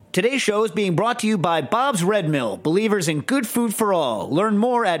Today's show is being brought to you by Bob's Red Mill, believers in good food for all. Learn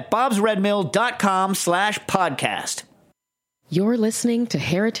more at bobsredmill.com/podcast. You're listening to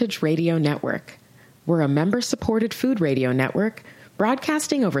Heritage Radio Network. We're a member-supported food radio network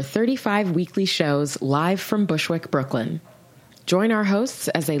broadcasting over 35 weekly shows live from Bushwick, Brooklyn. Join our hosts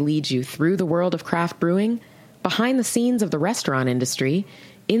as they lead you through the world of craft brewing, behind the scenes of the restaurant industry,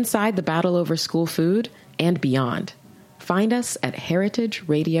 inside the battle over school food, and beyond. Find us at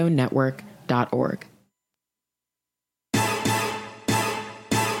heritageradionetwork.org.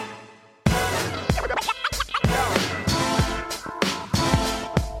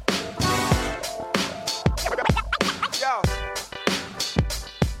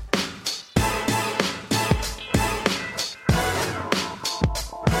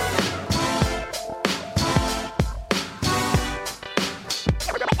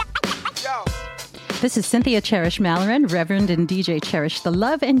 This is Cynthia Cherish Malloran, Reverend and DJ Cherish the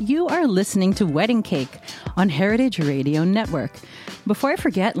Love, and you are listening to Wedding Cake on Heritage Radio Network. Before I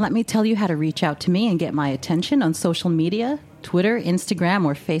forget, let me tell you how to reach out to me and get my attention on social media, Twitter, Instagram,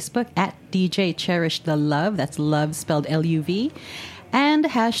 or Facebook at DJ Cherish the Love. That's love spelled L-U-V. And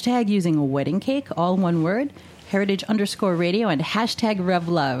hashtag using Wedding Cake, all one word, Heritage_Radio, and hashtag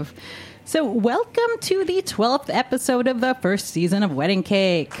RevLove. So welcome to the 12th episode of the first season of Wedding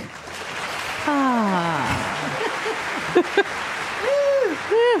Cake.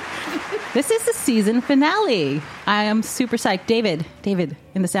 This is the season finale. I am super psyched. David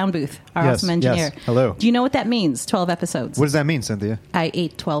in the sound booth, our awesome engineer. Yes. Hello. Do you know what that means? 12 episodes. What does that mean, Cynthia? I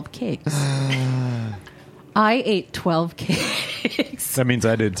ate 12 cakes. I ate 12 cakes. That means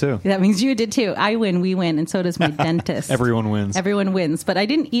I did too. That means you did too. I win, we win, and so does my dentist. Everyone wins. Everyone wins. But I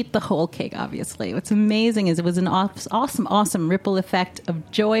didn't eat the whole cake, obviously. What's amazing is it was an awesome ripple effect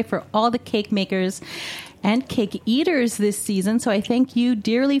of joy for all the cake makers and cake eaters this season. So I thank you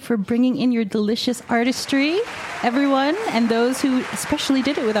dearly for bringing in your delicious artistry, everyone, and those who especially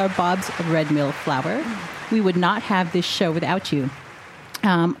did it with our Bob's Red Mill flour. We would not have this show without you.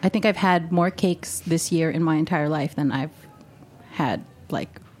 I think I've had more cakes this year in my entire life than I've had,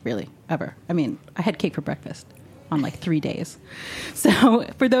 really, ever. I mean, I had cake for breakfast on 3 days. So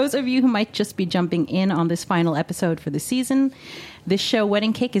for those of you who might just be jumping in on this final episode for the season, this show,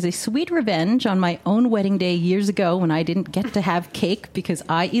 Wedding Cake, is a sweet revenge on my own wedding day years ago when I didn't get to have cake because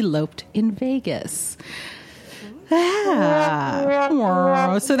I eloped in Vegas. So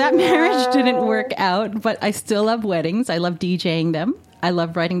that marriage didn't work out, but I still love weddings. I love DJing them. I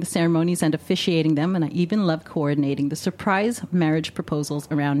love writing the ceremonies and officiating them, and I even love coordinating the surprise marriage proposals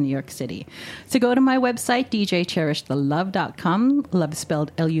around New York City. So go to my website, djcherishthelove.com, love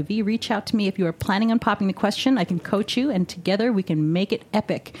spelled L-U-V. Reach out to me if you are planning on popping the question. I can coach you, and together we can make it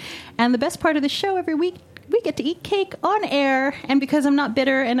epic. And the best part of the show, every week, we get to eat cake on air. And because I'm not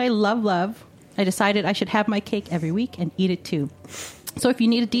bitter and I love, I decided I should have my cake every week and eat it too. So if you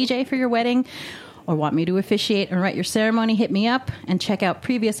need a DJ for your wedding or want me to officiate and write your ceremony, hit me up and check out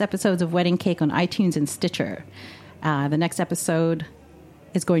previous episodes of Wedding Cake on iTunes and Stitcher. The next episode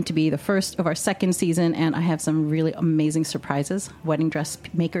is going to be the first of our second season, and I have some really amazing surprises, wedding dress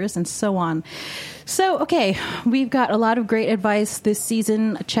makers, and so on. So, okay, we've got a lot of great advice this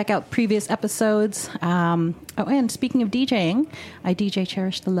season. Check out previous episodes. And speaking of DJing, I DJ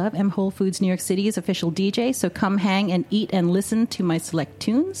Cherish the Love, M Whole Foods New York City's official DJ, so come hang and eat and listen to my select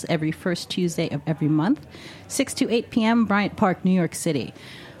tunes every first Tuesday of every month, 6 to 8 p.m., Bryant Park, New York City.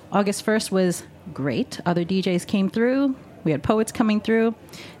 August 1st was great. Other DJs came through. We had poets coming through.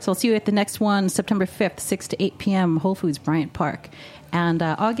 So I'll see you at the next one, September 5th, 6 to 8 p.m., Whole Foods, Bryant Park. And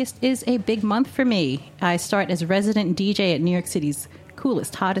August is a big month for me. I start as resident DJ at New York City's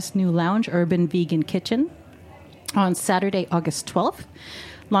coolest, hottest new lounge, Urban Vegan Kitchen, on Saturday, August 12th,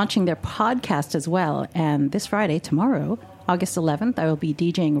 launching their podcast as well. And this Friday, tomorrow, August 11th, I will be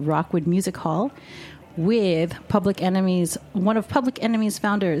DJing Rockwood Music Hall with one of Public Enemy's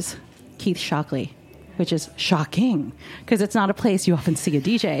founders, Keith Shockley. Which is shocking, because it's not a place you often see a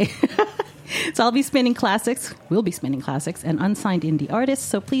DJ. So we'll be spinning classics, and unsigned indie artists.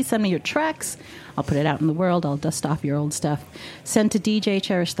 So please send me your tracks. I'll put it out in the world. I'll dust off your old stuff. Send to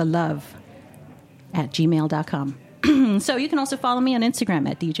djcherishthelove@gmail.com. So you can also follow me on Instagram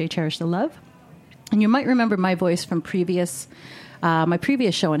at djcherishthelove. And you might remember my voice from my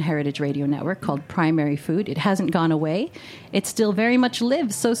previous show on Heritage Radio Network called Primary Food. It hasn't gone away. It still very much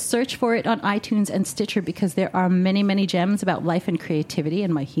lives, so search for it on iTunes and Stitcher because there are many, many gems about life and creativity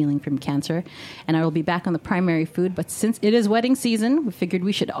and my healing from cancer. And I will be back on the Primary Food, but since it is wedding season, we figured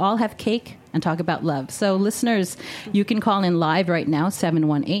we should all have cake and talk about love. So listeners, you can call in live right now,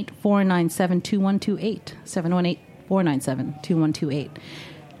 718-497-2128, 718-497-2128.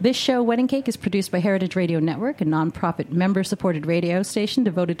 This show, Wedding Cake, is produced by Heritage Radio Network, a nonprofit member-supported radio station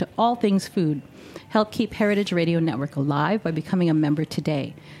devoted to all things food. Help keep Heritage Radio Network alive by becoming a member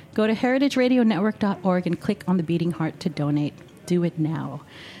today. Go to heritageradionetwork.org and click on the beating heart to donate. Do it now.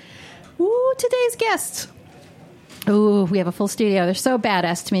 Ooh, today's guests. Ooh, we have a full studio. They're so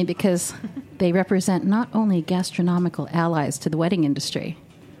badass to me because they represent not only gastronomical allies to the wedding industry,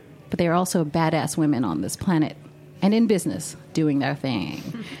 but they are also badass women on this planet and in business doing their thing.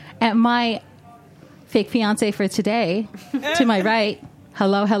 At my fake fiance for today, to my right,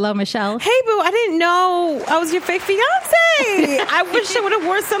 hello, Michelle. Hey, boo, I didn't know I was your fake fiance. I wish I would have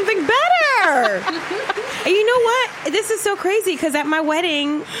wore something better. And you know what? This is so crazy because at my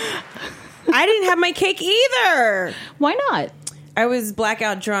wedding, I didn't have my cake either. Why not? I was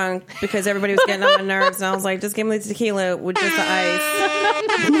blackout drunk because everybody was getting on my nerves, and I was like, just give me the tequila with just the ice.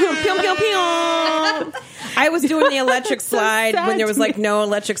 Pew, pew, pew. I was doing the electric slide when there was like no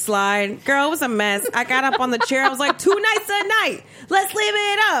electric slide. Girl, it was a mess. I got up on the chair. I was like, 2 nights a night. Let's live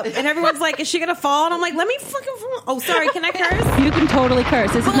it up. And everyone's like, is she going to fall? And I'm like, let me fucking fall. Oh, sorry. Can I curse? You can totally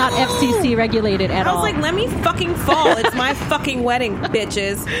curse. This is not FCC regulated at all. I was like, let me fucking fall. It's my fucking wedding,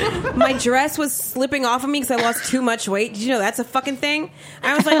 bitches. My dress was slipping off of me because I lost too much weight. Did you know that's a fucking thing?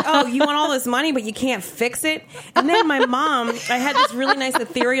 I was like, oh, you want all this money, but you can't fix it? And then my mom, I had this really nice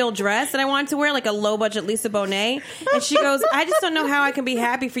ethereal dress that I wanted to wear, like a low-budget Lisa Bonet. And she goes, I just don't know how I can be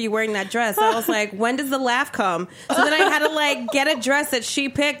happy for you wearing that dress. I was like, when does the laugh come? So then I had to, like, get a dress that she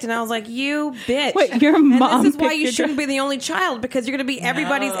picked, and I was like, you bitch. Wait, your mom and this is why picked you your shouldn't be the only child, because you're going to be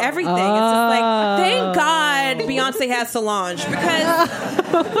everybody's everything. It's just like, thank God Beyonce has Solange, because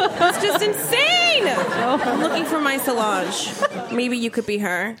it's just insane. I'm looking for my Solange. Maybe you could be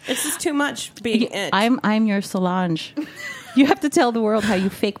her. It's just too much being it. I'm your Solange. You have to tell the world how you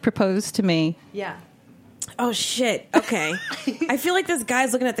fake proposed to me. Yeah. Oh, shit. Okay. I feel like this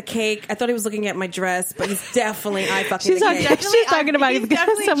guy's looking at the cake. I thought he was looking at my dress, but he's definitely eye-fucking the cake. She's talking about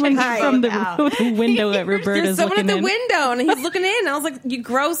someone from the window that Roberta's There's someone looking at the in. window, and he's looking in. I was like, you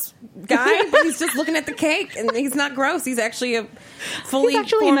gross guy, but he's just looking at the cake, and he's not gross. He's actually a fully He's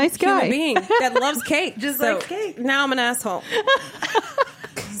actually a nice guy. human being that loves cake. Just like cake. Now I'm an asshole.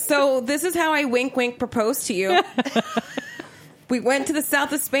 So this is how I wink propose to you. We went to the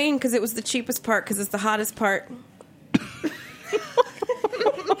south of Spain because it was the cheapest part, because it's the hottest part.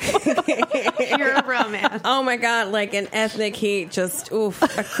 You're a real man. Oh my God, like an ethnic heat. Just, oof.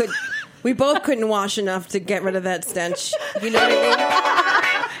 We both couldn't wash enough to get rid of that stench. You know what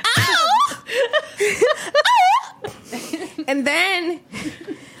I mean? And then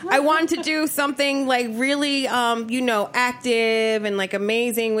I wanted to do something like really, active and like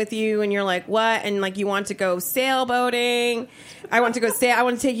amazing with you. And you're like, what? And like, you want to go sailboating. I want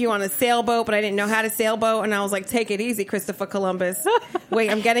to take you on a sailboat, but I didn't know how to sailboat. And I was like, take it easy, Christopher Columbus. Wait,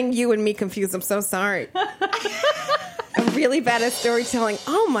 I'm getting you and me confused. I'm so sorry. I'm really bad at storytelling.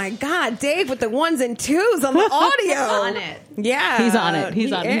 Oh my God, Dave with the 1s and 2s on the audio. On it. Yeah. He's on it.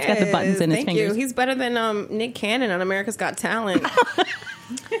 He's on it. He's got the buttons in his fingers. Thank you. He's better than Nick Cannon on America's Got Talent.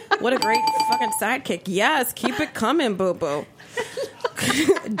 What a great fucking sidekick. Yes, keep it coming, boo-boo.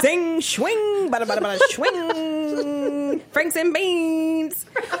 Ding, swing, bada, bada, bada, swing. Franks and beans.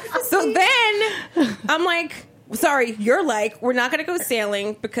 So then I'm like, sorry, you're like, we're not going to go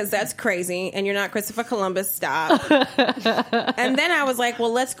sailing because that's crazy and you're not Christopher Columbus. Stop. And then I was like,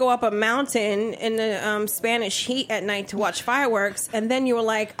 well, let's go up a mountain in the Spanish heat at night to watch fireworks. And then you were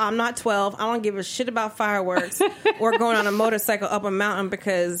like, I'm not 12. I don't give a shit about fireworks or going on a motorcycle up a mountain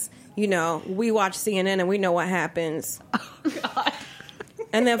because, we watch CNN and we know what happens. Oh, God.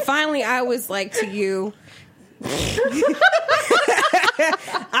 And then finally I was like to you,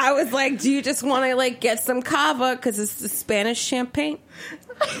 I was like, do you just want to like get some cava because it's the Spanish champagne?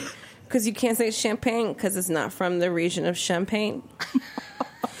 Because you can't say champagne because it's not from the region of Champagne.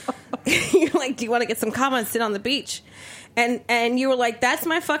 You're like, do you want to get some cava and sit on the beach? And you were like, that's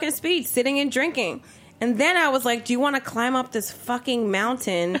my fucking speech, sitting and drinking. And then I was like, do you want to climb up this fucking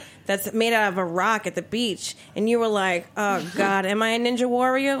mountain that's made out of a rock at the beach? And you were like, oh God, am I a ninja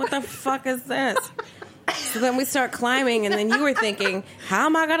warrior? What the fuck is this? So then we start climbing, and then you were thinking, how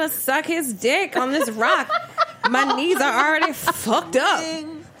am I going to suck his dick on this rock? My knees are already fucked up.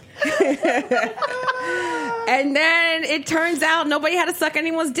 And then it turns out nobody had to suck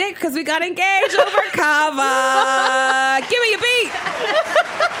anyone's dick because we got engaged over kava. Give me a beat.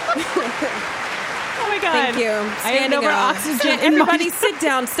 Oh my God. Thank you. I have no more oxygen. Everybody sit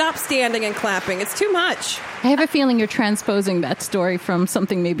down. Stop standing and clapping. It's too much. I have a feeling you're transposing that story from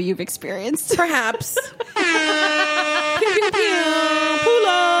something maybe you've experienced. Perhaps. Pew, pew, pew. Pull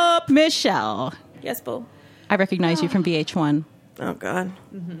up. Michelle. Yes, Boo. I recognize you from VH1. Oh, God.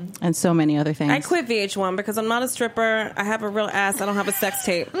 and so many other things. I quit VH1 because I'm not a stripper. I have a real ass. I don't have a sex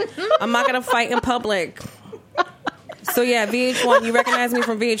tape. I'm not going to fight in public. So, yeah, VH1. You recognize me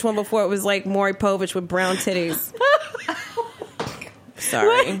from VH1 before it was like Maury Povich with brown titties.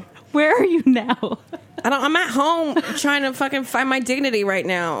 Sorry. Where are you now? I'm at home trying to fucking find my dignity right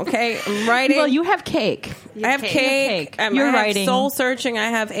now, okay? I'm writing. Well, you have cake. I have cake. You're I have writing. soul searching. I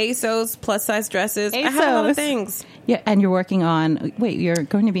have ASOS, plus size dresses. I have a lot of ASOS. things. Yeah, and you're working on... Wait, you're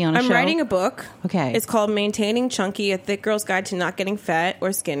going to be on a show? I'm writing a book. Okay. It's called Maintaining Chunky, A Thick Girl's Guide to Not Getting Fat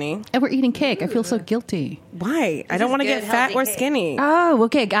or Skinny. And we're eating cake. I feel so guilty. Why? I don't want to good, get fat healthy or cake. skinny. Oh,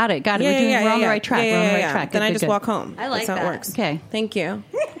 okay. Got it. We're on the right track. We're on the right track. Then Good, I good, just good. walk home. I like That's how that. it works. Okay. Thank you.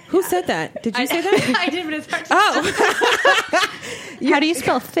 Who said that? Did you say that? I did, but it's hard to Oh. How do you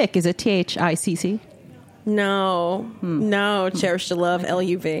spell thick? Is it THICC? No. No. Cherish the love.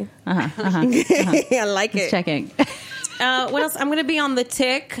 LUV. I like it. Checking. What else? I'm going to be on The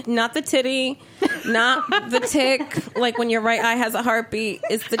Tick, not The Titty, not The Tick. Like when your right eye has a heartbeat.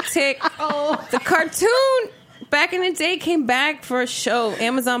 It's The Tick. The cartoon back in the day came back for a show.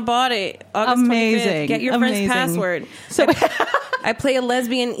 Amazon bought it. August 25th. Get your friend's password. So I play a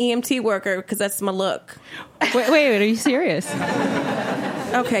lesbian EMT worker because that's my look. wait, are you serious?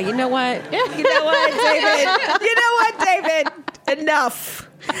 Okay, you know what? You know what, David? You know what, David? Enough.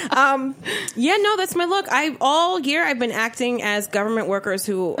 Yeah, no, that's my look. All year I've been acting as government workers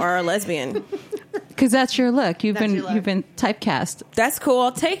who are lesbian. Because that's your look. You've That's your look. been typecast. That's cool.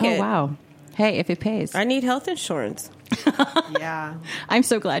 I'll take Oh it. wow. Hey, if it pays. I need health insurance. Yeah. I'm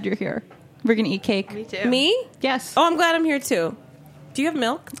so glad you're here. We're gonna eat cake. Me too. Me? Yes. Oh, I'm glad I'm here too. Do you have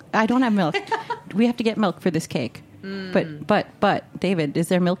milk? I don't have milk. We have to get milk for this cake. But David, is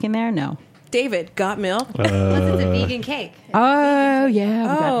there milk in there? No. David, got milk? Plus, it's a vegan cake. Oh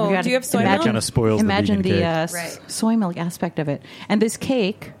yeah. Oh, do you have soy milk? Kinda spoils the imagine vegan the cake. Right. soy milk aspect of it. And this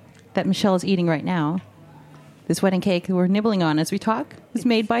cake that Michelle is eating right now, this wedding cake that we're nibbling on as we talk, is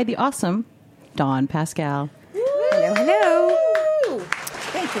made by the awesome Dawn Pascal. Hello, hello.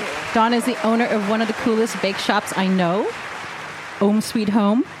 Thank you. Dawn is the owner of one of the coolest bake shops I know, Home Sweet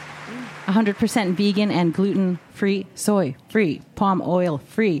Home. 100% vegan and gluten-free, soy-free, palm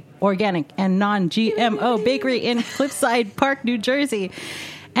oil-free, organic, and non-GMO bakery in Cliffside Park, New Jersey.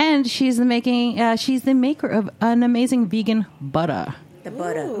 And she's the maker of an amazing vegan Buttah. The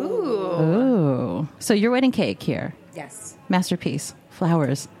butter. Oh. So your wedding cake here, Yes. masterpiece,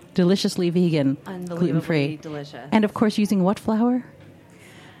 flowers, deliciously vegan, Unbelievably gluten-free. delicious. And of course using what flour?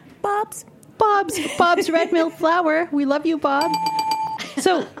 Bob's. Bob's Red Mill Flour. We love you, Bob.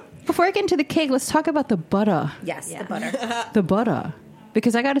 So before I get into the cake, let's talk about the Buttah. Yes, Yeah. the butter. The Buttah.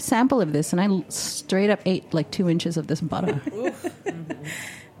 Because I got a sample of this and I straight up ate like 2 inches of this Buttah.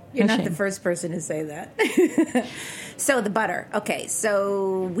 You're No not shame. the first person to say that. So the butter. Okay,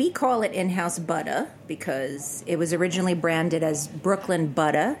 so we call it in-house Buttah because it was originally branded as Brooklyn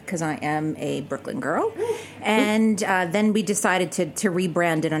Buttah because I am a Brooklyn girl. And then we decided to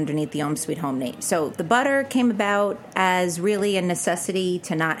rebrand it underneath the Home Sweet Home name. So the butter came about as really a necessity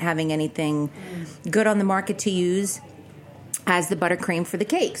to not having anything good on the market to use as the buttercream for the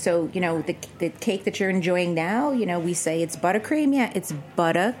cake. So, you know, the cake that you're enjoying now, you know, we say it's buttercream. Yeah, it's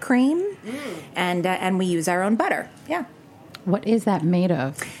buttercream. And we use our own butter. Yeah. What is that made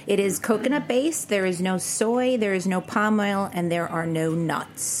of? It is coconut based. There is no soy, there is no palm oil, and there are no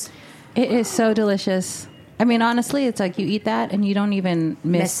nuts. It is so delicious. I mean, honestly, it's like you eat that and you don't even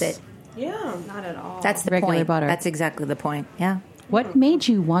Miss it. Yeah, not at all. That's the Regular point. butter. That's exactly the point. Yeah. What made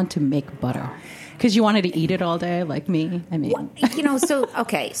you want to make butter? Because you wanted to eat it all day, like me. I mean, You know, so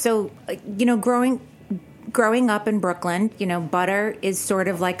you know, growing up in Brooklyn, you know, butter is sort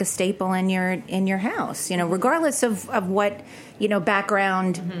of like a staple in your house. You know, regardless of what, you know,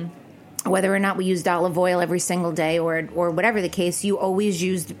 background, whether or not we used olive oil every single day or whatever the case, you always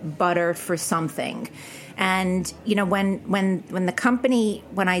used butter for something. And you know, when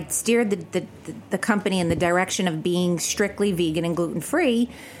I steered the company in the direction of being strictly vegan and gluten free,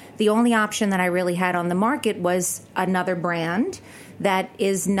 the only option that I really had on the market was another brand that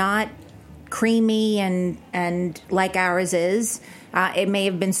is not creamy and like ours is. It may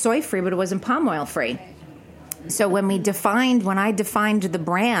have been soy free, but it wasn't palm oil free. So when I defined the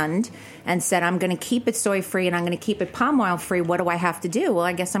brand and said I'm going to keep it soy free and I'm going to keep it palm oil free, what do I have to do? Well,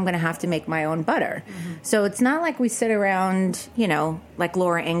 I guess I'm going to have to make my own butter. So it's not like we sit around, you know, like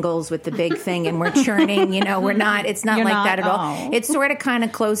Laura Ingalls with the big thing and we're churning. You know, we're not. It's not You're like not? that at all. Oh. It's sort of kind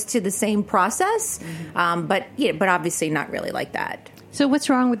of close to the same process, but obviously not really like that. so what's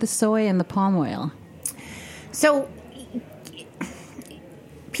wrong with the soy and the palm oil? So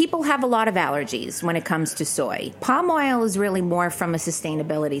people have a lot of allergies when it comes to soy. Palm oil is really more from a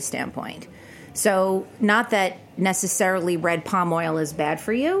sustainability standpoint. So not that necessarily red palm oil is bad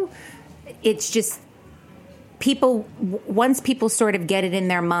for you. It's just once people sort of get it in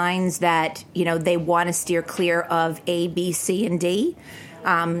their minds that, they want to steer clear of A, B, C, and D,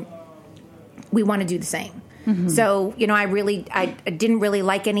 we want to do the same. Mm-hmm. So, I didn't really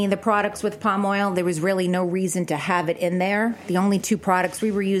like any of the products with palm oil. There was really no reason to have it in there. The only two products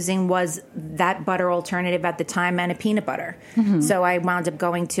we were using was that butter alternative at the time and a peanut butter. Mm-hmm. So I wound up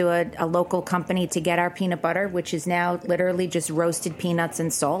going to a local company to get our peanut butter, which is now literally just roasted peanuts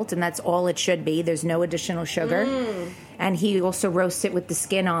and salt, and that's all it should be. There's no additional sugar. And he also roasts it with the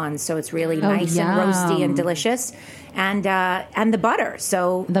skin on, so it's really nice and roasty and delicious. And the butter.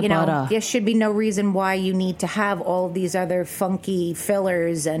 So, butter. There should be no reason why you need to have all these other funky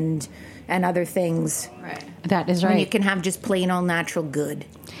fillers and other things. Right. That is right. When you can have just plain old natural good.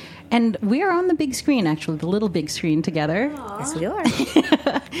 And we are on the big screen, actually, the little big screen together. Aww. Yes, we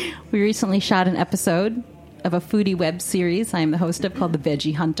are. We recently shot an episode of a foodie web series I am the host of called The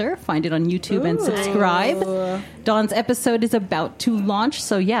Veggie Hunter. Find it on YouTube and subscribe. Dawn's episode is about to launch,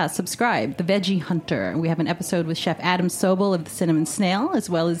 so subscribe. The Veggie Hunter. We have an episode with Chef Adam Sobel of the Cinnamon Snail, as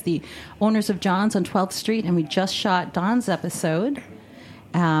well as the owners of John's on 12th Street, and we just shot Dawn's episode.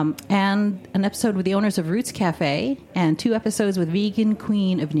 And an episode with the owners of Roots Cafe, and 2 episodes with vegan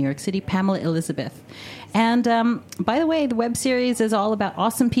queen of New York City, Pamela Elizabeth. And by the way, the web series is all about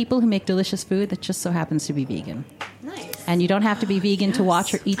awesome people who make delicious food that just so happens to be vegan. Nice. And you don't have to be vegan to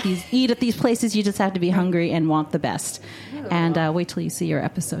watch or eat at these places. You just have to be hungry and want the best. Ooh. And wait till you see your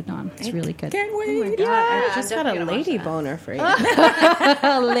episode, Dawn. It's really good. Can't wait. Oh my God. Yeah. I just got a lady boner for you.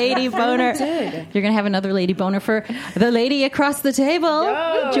 A lady boner. You're going to have another lady boner for the lady across the table.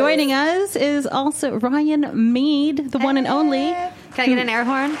 Yo. Joining us is also Ryan Mead, the one and only. Can I get an air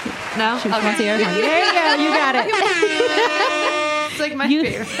horn? No? She wants the air horn. There you go. You got it. It's like my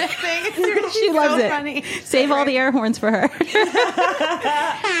favorite thing. She loves it. Funny. Save all the air horns for her.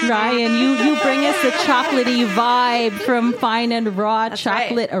 Ryan, you bring us the chocolatey vibe from Fine and Raw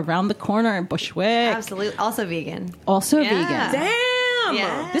chocolate around the corner in Bushwick. Absolutely. Also vegan. Also vegan. Damn.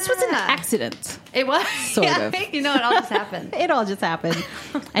 Yeah. This was an accident. It was. Sort of. It all just happened. It all just happened.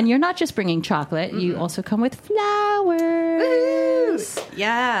 And you're not just bringing chocolate. You also come with flowers. Woo!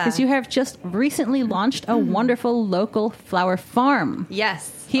 Yeah. Because you have just recently launched a wonderful local flower farm.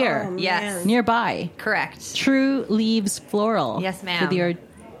 Yes. Here. Oh, yes. Nearby. Correct. True Leaves Floral. Yes, ma'am. With your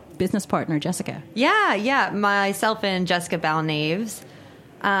business partner, Jessica. Yeah. Myself and Jessica Balnaves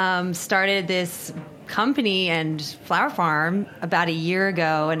started this company and flower farm about a year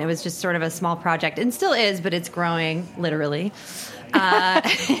ago, and it was just sort of a small project, and still is, but it's growing literally.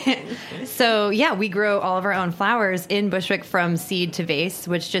 So we grow all of our own flowers in Bushwick from seed to vase,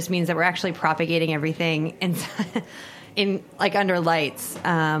 which just means that we're actually propagating everything in like under lights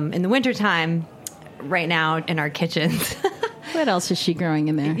in the wintertime right now in our kitchens. What else is she growing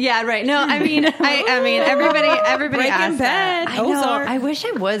in there? Yeah, right. No, I mean, everybody Breaking asks Bad. that. I know. Ozark. I wish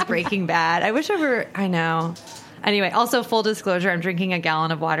I was Breaking Bad. I wish I were. I know. Anyway, also full disclosure, I'm drinking a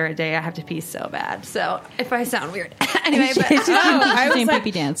gallon of water a day. I have to pee so bad. So if I sound weird, anyway. But I was Doing like,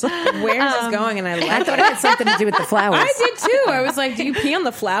 pee dance. where is this going? And I thought it had something to do with the flowers. I did too. I was like, do you pee on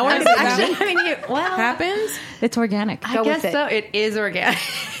the flowers? Is that actually, what happens? It's organic. I guess so. It is organic.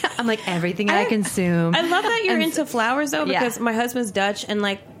 I'm like everything I consume. I love that you're into flowers though, because Yeah. my husband's Dutch and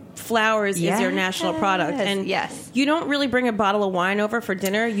like flowers is your national product. And you don't really bring a bottle of wine over for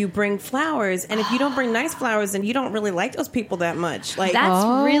dinner. You bring flowers. And if you don't bring nice flowers, then you don't really like those people that much. Like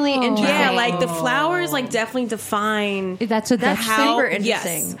That's really interesting. yeah, like the flowers like definitely define That's a Dutch how, super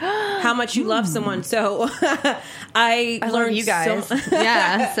interesting. yes, how much you love someone. So I love learned you guys. so,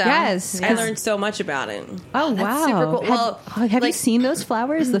 Yeah. So, Yes. I learned so much about it. Oh, wow. super cool. Well, have you seen those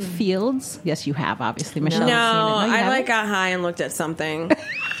flowers? The fields? Yes, you have, obviously. Michelle No, has seen it. You I haven't? like got high and looked at something.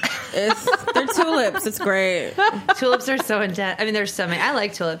 They're tulips. It's great. Tulips are so intense. I mean, there's so many. I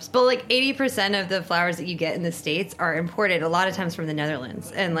like tulips, but like 80% of the flowers that you get in the States are imported. A lot of times from the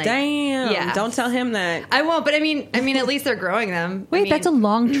Netherlands. And like, Damn. yeah, Don't tell him that. I won't. But I mean, at least they're growing them. Wait, I mean, that's a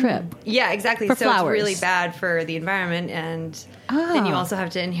long trip. yeah, exactly. for So flowers. it's really bad for the environment, and then you also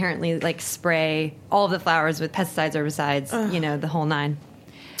have to inherently like spray all of the flowers with pesticides, herbicides, the whole nine.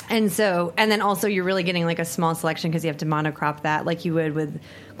 And then also you're really getting like a small selection because you have to monocrop that like you would with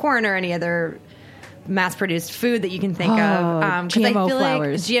corn or any other mass-produced food that you can think of. 'Cause GMO I feel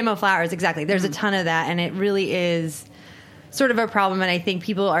flowers. like GMO flowers, exactly. There's a ton of that, and it really is sort of a problem. And I think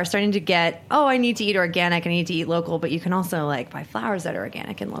people are starting to get, oh, I need to eat organic, I need to eat local, but you can also like buy flowers that are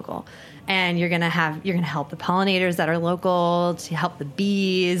organic and local. And you're gonna help the pollinators that are local, to help the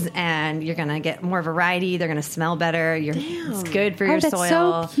bees, and you're gonna get more variety. They're gonna smell better. It's good for your that's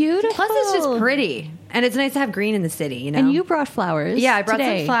soil. so beautiful. Plus, it's just pretty, and it's nice to have green in the city. You know. And you brought flowers. Yeah, I brought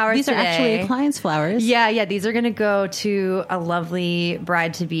today. some flowers. These are actually today. a client's flowers. Yeah. These are gonna go to a lovely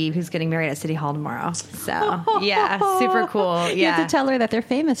bride to be who's getting married at City Hall tomorrow. So yeah, super cool. You Yeah. have to tell her that they're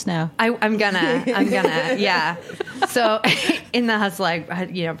famous now. I'm gonna, yeah. So in the hustle, I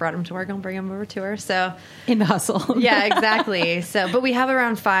brought them to work. I'll bring them over to her. So In the hustle. yeah, exactly. So, but we have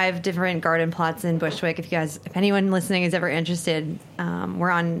around 5 different garden plots in Bushwick. If anyone listening is ever interested, we're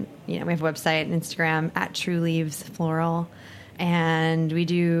on, we have a website and Instagram at True Leaves Floral. And we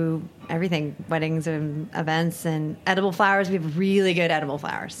do everything, weddings and events and edible flowers. We have really good edible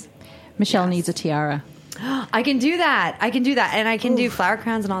flowers. Michelle needs a tiara. I can do that. And I can do flower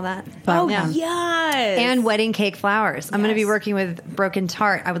crowns and all that. Oh, Yeah. yes. And wedding cake flowers. I'm going to be working with Broken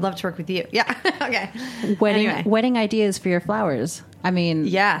Tart. I would love to work with you. Yeah. Okay. Anyway. Wedding ideas for your flowers. I mean,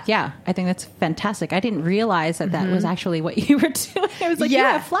 Yeah. I think that's fantastic. I didn't realize that was actually what you were doing. I was like, you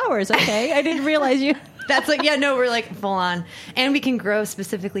Yeah. have flowers, okay? I didn't realize you. That's like, we're like full on. And we can grow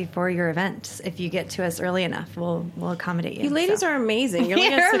specifically for your event. If you get to us early enough, we'll accommodate you. You ladies are amazing. You're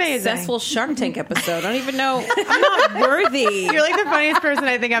like You're a amazing. successful Shark Tank episode. I don't even know. I'm not worthy. You're like the funniest person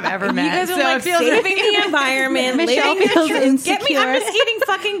I think I've ever met. You guys are So like it feels saving the environment, Michelle living the feels truth. Get me! I'm insecure. just eating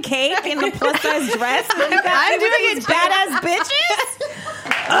fucking cake in a plus size dress. And you guys I'm are doing these it too. badass bitches.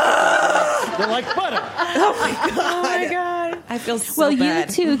 They're like butter. Oh my god! I feel so Well,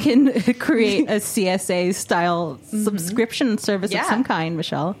 bad. you too can create a CSA style subscription service Yeah. of some kind,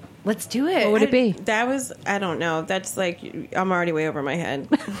 Michelle. Let's do it. What would it be? That was, I don't know. That's like, I'm already way over my head.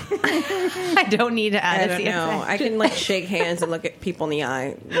 I don't need to I add a don't CSA. know. I can like shake hands and look at people in the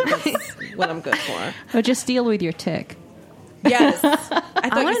eye. That's what I'm good for. Or just deal with your tick. Yes. I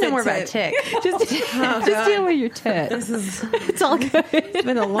I want to know more about tick. tick. Just deal with your tit. It's all good. It's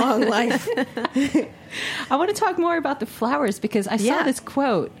been a long life. I want to talk more about the flowers because I saw Yeah. this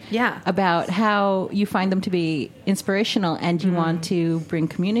quote Yeah. about how you find them to be inspirational and you want to bring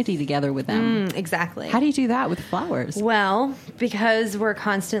community together with them. Exactly. How do you do that with flowers? Well, because we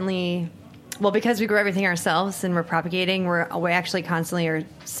grow everything ourselves and we're propagating, we actually constantly are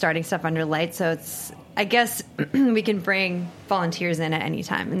starting stuff under light. So it's, I guess we can bring volunteers in at any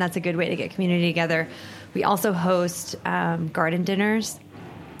time, and that's a good way to get community together. We also host garden dinners.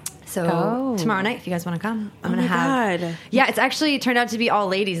 So tomorrow night, if you guys want to come, I'm going to have. God. Yeah, it's actually turned out to be all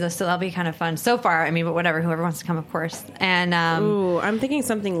ladies, though, so that'll be kind of fun. So far, I mean, but whatever, whoever wants to come, of course. And Ooh, I'm thinking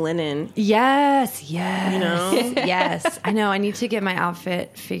something linen. yes, You know? yes. I know. I need to get my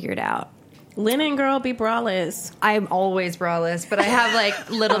outfit figured out. Linen girl, be braless. I'm always braless, but I have like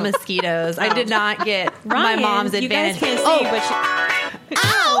little mosquitoes. I did not get my Ryan, mom's you guys advantage. can't see, but she,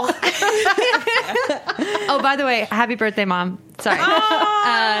 Oh, by the way, happy birthday, Mom. Sorry.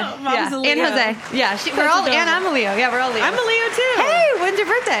 Mom's a Leo. And Jose. Yeah, we're all, and I'm a Leo. Yeah, we're all Leo. I'm a Leo too. Hey, when's your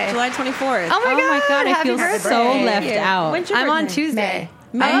birthday? July 24th. Oh my god! I happy feel birthday. so left out. When's your I'm on birthday? Tuesday.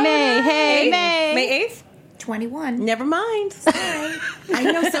 May. Hey, May. May 8th? 21. Never mind. Sorry. I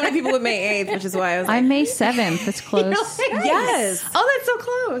know so many people with May 8th, which is why I was like, I'm May 7th. It's close. yes. Oh, that's so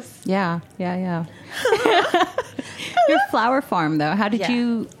close. Yeah. Your flower farm, though. How did Yeah.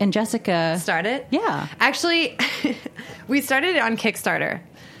 you and Jessica Start it? Yeah. Actually, we started it on Kickstarter.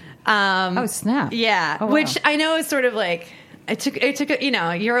 Oh, snap. Yeah, Oh, wow. which I know is sort of like it took.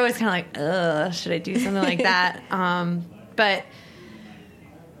 You're always kind of like, ugh, should I do something like that? But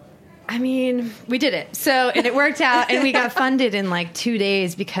I mean, we did it. So and it worked out, and we got funded in like 2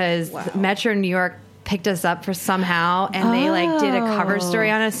 days because Metro New York picked us up for somehow, and they like did a cover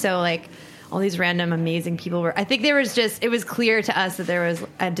story on us. So like all these random amazing people were. I think it was clear to us that there was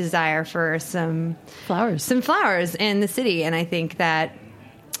a desire for some Flowers. in the city, and I think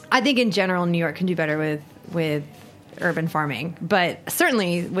in general New York can do better with urban farming, but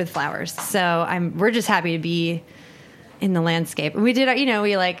certainly with flowers. So we're just happy to be in the landscape. We did,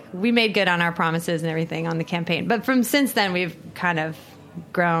 we made good on our promises and everything on the campaign. But since then, we've kind of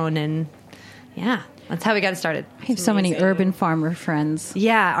grown, and yeah, that's how we got started. I have so many urban farmer friends.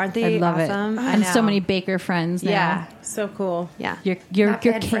 Yeah, aren't they I love awesome? it. I And know. so many baker friends now. Yeah, So cool. yeah. Your Not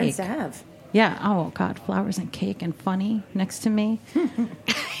bad cake. friends to have. Yeah. Oh God, flowers and cake and funny next to me.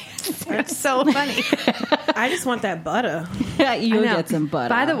 It's so funny. I just want that butter. You'll I know. get some butter.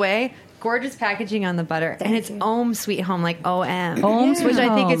 By the way, gorgeous packaging on the butter, and it's Ohm Sweet Home, like OM, Ohm Sweet which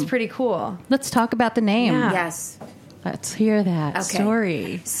I think Home. is pretty cool. let's talk about the name. Yeah. Yes. Let's hear that Okay.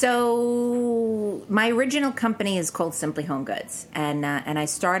 story. So my original company is called Simply Home Goods, and I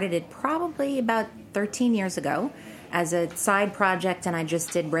started it probably about 13 years ago as a side project, and I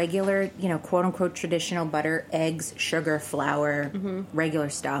just did regular, quote unquote traditional butter, eggs, sugar, flour, regular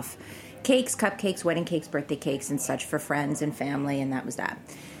stuff, cakes, cupcakes, wedding cakes, birthday cakes, and such for friends and family, and that was that.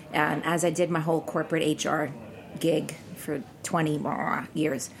 And as I did my whole corporate HR gig for 20 more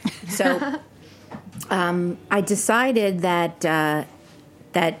years, so. I decided that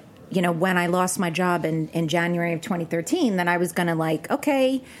when I lost my job in January of 2013, that I was going to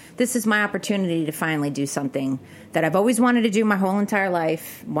okay, this is my opportunity to finally do something that I've always wanted to do my whole entire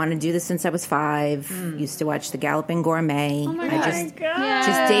life. Wanted to do this since I was 5. Used to watch The Galloping Gourmet. Oh my Just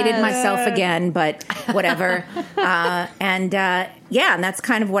dated myself again, but whatever. And that's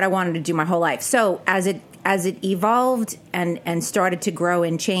kind of what I wanted to do my whole life. So as it evolved and started to grow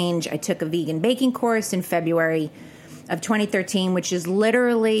and change, I took a vegan baking course in February of 2013, which is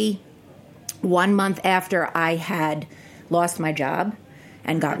literally 1 month after I had lost my job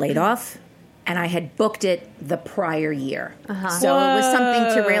and got laid off. And I had booked it the prior year. So it was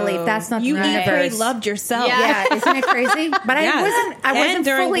something to really, if that's not You the eat, universe. pray, loved yourself. Yeah, isn't it crazy? But I wasn't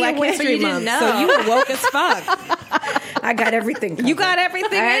during fully Black aware. History Month, so you were woke as fuck. I got everything covered. You got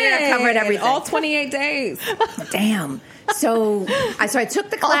everything I covered everything. All 28 days. Damn. So I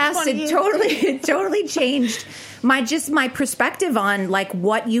took the class. It totally changed my perspective on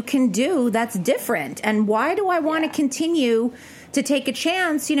what you can do that's different, and why do I want to continue to take a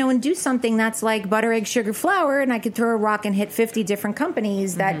chance, and do something that's like butter, egg, sugar, flour, and I could throw a rock and hit 50 different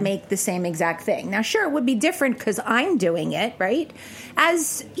companies that make the same exact thing. Now, sure, it would be different because I'm doing it, right?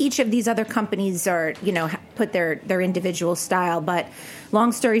 As each of these other companies are, put their individual style. But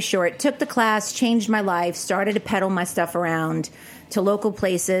long story short, took the class, changed my life, started to peddle my stuff around to local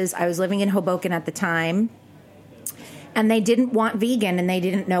places. I was living in Hoboken at the time. And they didn't want vegan, and they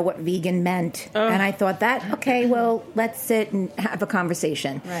didn't know what vegan meant. And I thought okay, well, let's sit and have a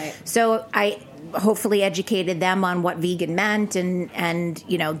conversation. Right. So I hopefully educated them on what vegan meant, and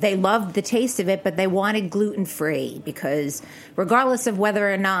they loved the taste of it, but they wanted gluten-free because regardless of whether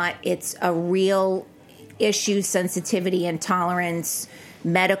or not it's a real issue, sensitivity, intolerance,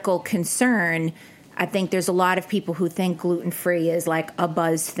 medical concern, I think there's a lot of people who think gluten-free is like a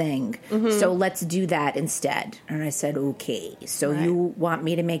buzz thing. So let's do that instead. And I said, okay, so you want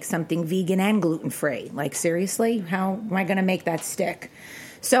me to make something vegan and gluten-free? Seriously? How am I going to make that stick?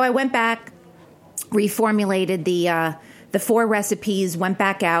 So I went back, reformulated the 4 recipes, went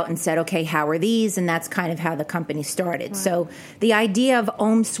back out and said, okay, how are these? And that's kind of how the company started. Wow. So the idea of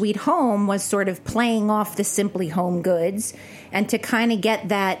Home Sweet Home was sort of playing off the Simply Home Goods and to kind of get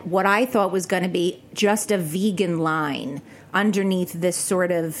that, what I thought was going to be just a vegan line underneath this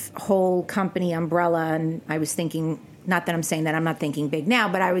sort of whole company umbrella. And I was thinking, not that I'm saying that I'm not thinking big now,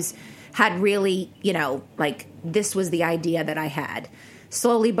 but had really, this was the idea that I had.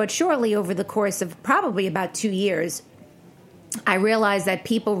 Slowly but surely over the course of probably about 2 years, I realized that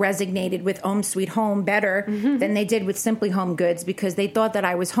people resonated with Home Sweet Home better than they did with Simply Home Goods because they thought that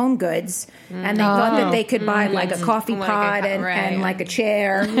I was home goods and they thought that they could buy a coffee pot and a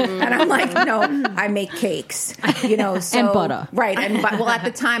chair. And I'm like, no, I make cakes, so, and butter. Right. And at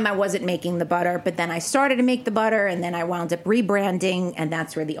the time I wasn't making the butter, but then I started to make the butter and then I wound up rebranding, and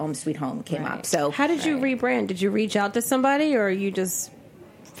that's where the Home Sweet Home came up. So how did you rebrand? Did you reach out to somebody or you just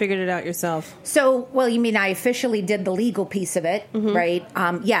figured it out yourself? So, you mean I officially did the legal piece of it, right?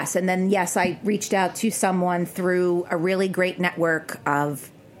 Yes. And then, yes, I reached out to someone through a really great network of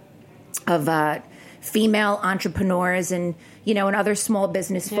female entrepreneurs and, and other small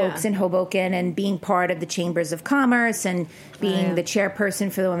business folks in Hoboken, and being part of the Chambers of Commerce and being the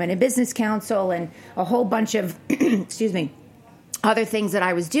chairperson for the Women in Business Council and a whole bunch of, other things that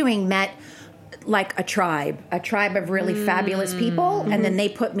I was doing met like a tribe of really fabulous people. And then they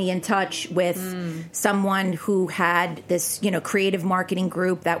put me in touch with someone who had this, creative marketing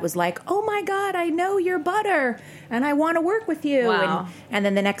group that was like, oh my God, I know your butter and I want to work with you. Wow. And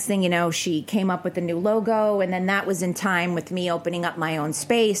then the next thing she came up with a new logo, and then that was in time with me opening up my own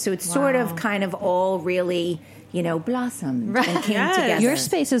space. So it's sort of kind of all really, blossomed and came together. Your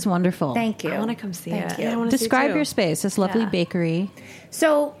space is wonderful. Thank you. I want to come see it. you. I wanna Describe see your space. This lovely bakery.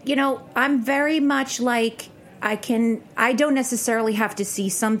 So, I'm very much like I don't necessarily have to see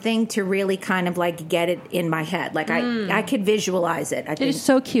something to really kind of get it in my head. I could visualize it. I think. It is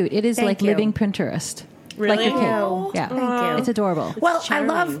so cute. It is Thank like you. living Pinterest. Really? Like your cake. Oh, Yeah. thank you. It's adorable. Well, I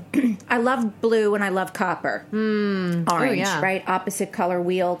love blue and I love copper. Orange, yeah. right? Opposite color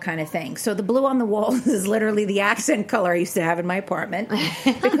wheel kind of thing. So the blue on the walls is literally the accent color I used to have in my apartment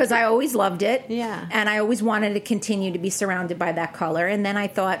because I always loved it. Yeah. And I always wanted to continue to be surrounded by that color. And then I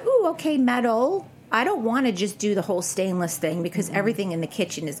thought, ooh, okay, metal. I don't want to just do the whole stainless thing because everything in the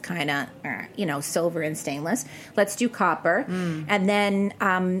kitchen is kind of, silver and stainless. Let's do copper. And then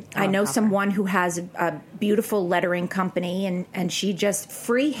I know someone who has a beautiful lettering company, and she just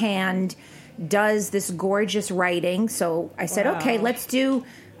freehand does this gorgeous writing. So I said, okay, let's do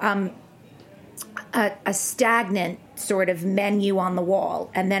a stagnant sort of menu on the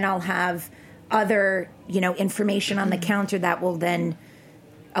wall. And then I'll have other, information on the counter that will then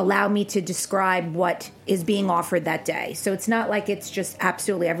allow me to describe what is being offered that day. So it's not like it's just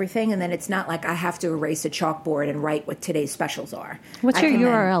absolutely everything, and then it's not like I have to erase a chalkboard and write what today's specials are. What's your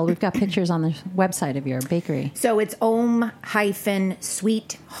URL? We've got pictures on the website of your bakery. So it's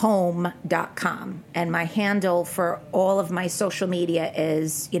ohm-sweethome.com, and my handle for all of my social media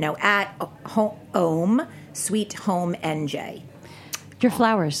is, at ohm sweet home NJ. Your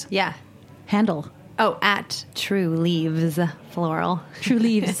flowers. Yeah. Handle. Oh, at True Leaves Floral. True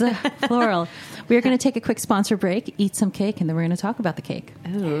Leaves Floral. We're going to take a quick sponsor break, eat some cake, and then we're going to talk about the cake.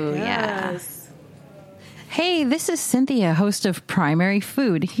 Ooh, yeah. Hey, this is Cynthia, host of Primary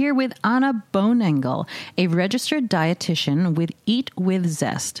Food, here with Anna Bonengel, a registered dietitian with Eat With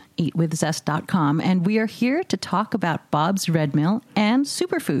Zest, eatwithzest.com, and we are here to talk about Bob's Red Mill and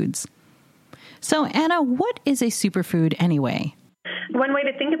superfoods. So, Anna, what is a superfood anyway? One way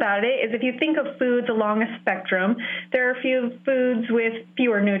to think about it is if you think of foods along a spectrum, there are a few foods with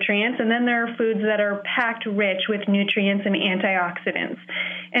fewer nutrients, and then there are foods that are packed rich with nutrients and antioxidants.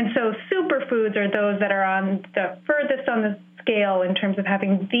 And so superfoods are those that are on the furthest on the scale in terms of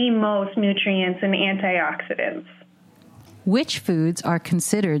having the most nutrients and antioxidants. Which foods are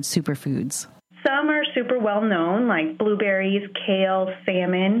considered superfoods? Some are super well known, like blueberries, kale,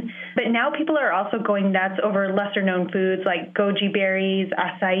 salmon. But now people are also going nuts over lesser known foods like goji berries,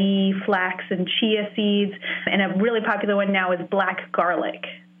 acai, flax, and chia seeds. And a really popular one now is black garlic.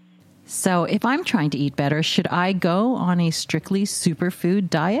 So if I'm trying to eat better, should I go on a strictly superfood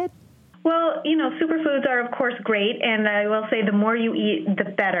diet? Well, superfoods are, of course, great, and I will say the more you eat, the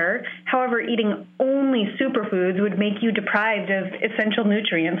better. However, eating only superfoods would make you deprived of essential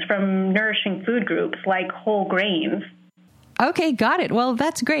nutrients from nourishing food groups like whole grains. Okay, got it. Well,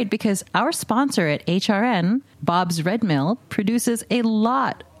 that's great because our sponsor at HRN, Bob's Red Mill, produces a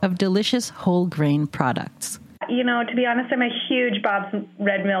lot of delicious whole grain products. To be honest, I'm a huge Bob's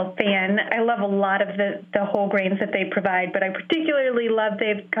Red Mill fan. I love a lot of the whole grains that they provide, but I particularly love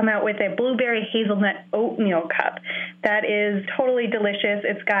they've come out with a blueberry hazelnut oatmeal cup. That is totally delicious.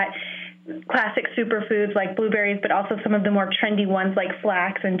 It's got classic superfoods like blueberries, but also some of the more trendy ones like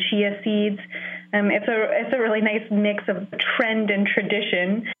flax and chia seeds. It's a really nice mix of trend and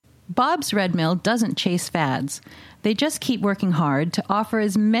tradition. Bob's Red Mill doesn't chase fads. They just keep working hard to offer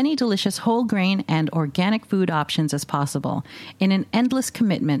as many delicious whole grain and organic food options as possible in an endless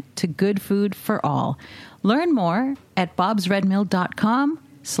commitment to good food for all. Learn more at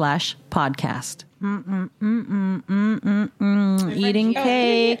bobsredmill.com/podcast. Eating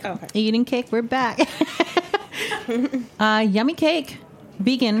cake. Okay. Eating cake. We're back. Yummy cake.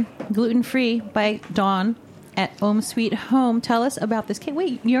 Vegan, gluten-free by Dawn at Home Sweet Home. Tell us about this cake.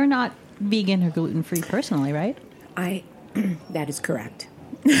 Wait, you're not vegan or gluten-free personally, right? That is correct.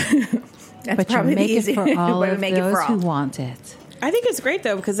 That's But you probably make the it easy for all way to of make it those for who all. want it. I think it's great,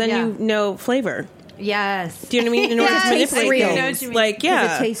 though, because then Yeah. you know flavor. Yes. Do you know what I mean? In order to manipulate real. things. Like,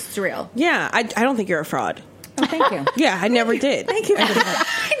 yeah. It tastes real. Yeah, I don't think you're a fraud. Oh, thank you. Yeah, I never did. Thank you. Never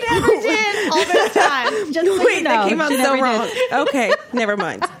did all this time. Just so Wait, you that know, came out she so never wrong. did. Okay, never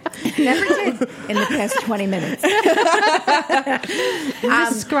mind. Never did in the past 20 minutes.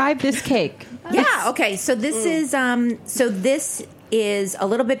 Describe this cake. Yeah. Okay. So this is a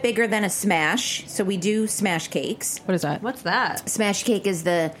little bit bigger than a smash. So we do smash cakes. What is that? What's that? Smash cake is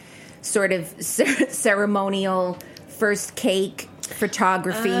the sort of ceremonial first cake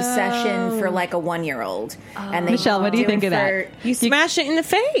photography session for like a 1-year-old. And they Michelle, what do you do think it of that? for- You smash it in the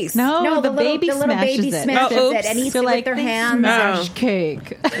face. No, the little, baby the little smashes baby it. smashes Oh, it and oops. eats They're it like, with their they hands. smash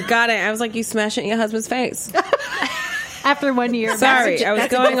cake. Got it. I was like, you smash it in your husband's face. After 1 year. Sorry, I was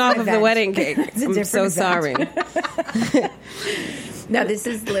that's a going off different of the event. wedding cake. That's a I'm so different sorry. No, this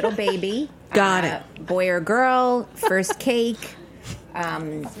is little baby. Got it. Boy or girl, first cake.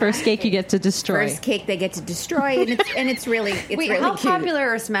 First cake you get to destroy. First cake they get to destroy, and it's really Wait, really how cute. popular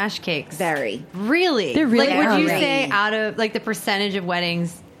are smash cakes? Very. Really? They really like, would are. you Very. say out of like the percentage of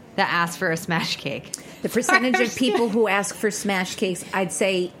weddings that ask for a smash cake? The percentage of people who ask for smash cakes, I'd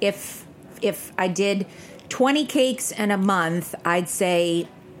say if I did 20 cakes in a month, I'd say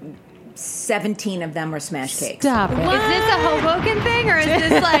 17 of them are smash cakes. Stop it. Is this a Hoboken thing or is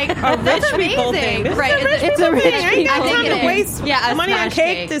this like A rich people thing. This is Right. a rich It's a people rich thing. I ain't got people time thing. to waste Yeah, a money on smash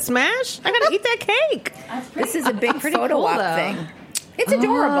cake cake. to smash. I gotta eat that cake. This is a big Pretty photo cool, op though. thing. It's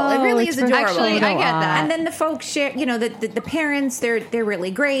adorable. It really is it's adorable. Actually, I get that. And then the folks share, the parents, they're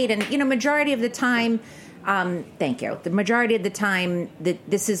really great. And, majority of the time, thank you. The majority of the time,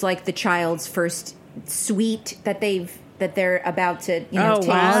 this is like the child's first sweet that they're about to, taste. Down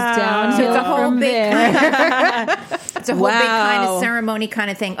So it's a whole from big there. it's a whole big kind of ceremony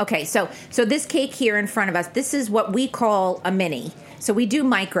kind of thing. Okay, so this cake here in front of us, this is what we call a mini. So we do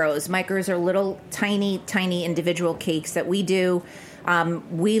micros. Micros are little tiny individual cakes that we do.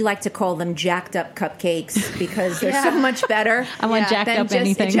 We like to call them jacked up cupcakes because they're so much better. I want jacked than up just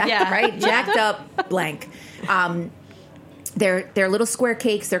anything. right? Jacked up blank. They're little square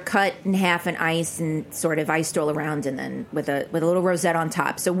cakes. They're cut in half and ice and sort of iced all around, and then with a little rosette on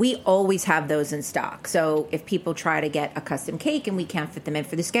top. So we always have those in stock. So if people try to get a custom cake and we can't fit them in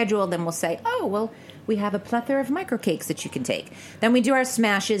for the schedule, then we'll say, oh well, we have a plethora of micro cakes that you can take. Then we do our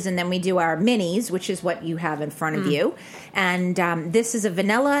smashes, and then we do our minis, which is what you have in front of you. And this is a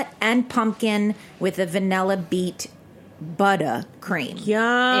vanilla and pumpkin with a vanilla beet Buttah cream.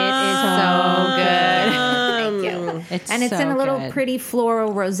 Yeah. It is so good. Thank you. And it's so in a little good. pretty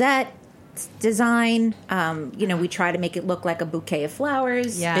floral rosette design. We try to make it look like a bouquet of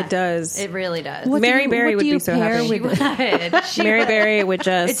flowers. Yeah. It does. It really does. What do Mary you- Berry what do would you be so pair happy. with it? Mary Berry would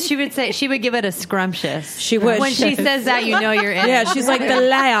just. She would say she would give it a scrumptious. She would. When she says that, you know you're in. Yeah, she's like the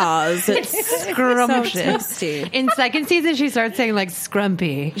layers. It's Scrumptious. so tasty. In second season, she starts saying like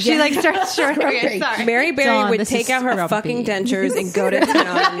scrumpy. She like starts shorting. Okay, sorry. Mary Berry Dawn, would this take is out her scrumpy. fucking dentures and go to town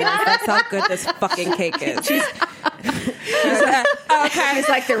on this. That's how good this fucking cake is. It's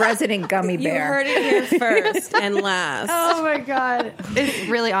like the resident gummy You bear. heard it here first and last. Oh my god! It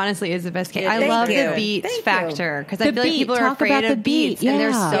really, honestly, is the best cake. I Thank love you. the beet Thank you. factor because I The feel like beet. people are Talk about afraid the of beet. beets, and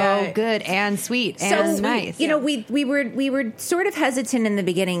they're so Yeah. good and sweet and nice. We were sort of hesitant in the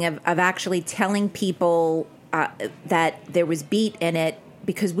beginning of actually telling people that there was beet in it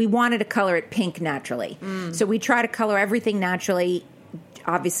because we wanted to color it pink naturally. So we try to color everything naturally,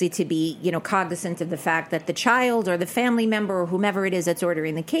 obviously to be, cognizant of the fact that the child or the family member or whomever it is that's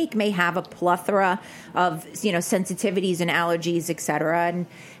ordering the cake may have a plethora of, sensitivities and allergies, et cetera.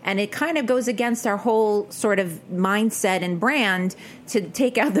 And it kind of goes against our whole sort of mindset and brand to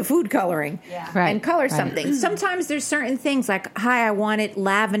take out the food coloring and color something. Sometimes there's certain things like, hi, I want it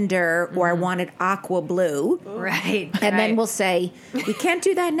lavender or I want it aqua blue. right, And then we'll say, we can't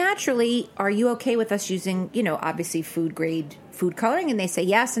do that naturally. Are you okay with us using, obviously food grade food coloring? And they say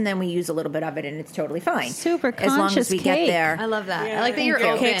yes, and then we use a little bit of it, and it's totally fine. Super as long as conscious we get cake. there. I love that. I like that you're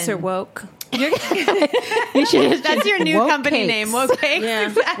open. Cakes are woke. You should That's your new Woke company Cakes. name, Woke Cakes.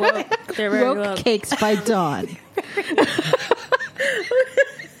 Yeah. Woke. They're very Woke woke. Cakes by Dawn.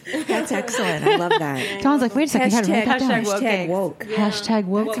 That's excellent. I love that. Dawn's like, wait a second, I gotta write that down. Hashtag woke. Hashtag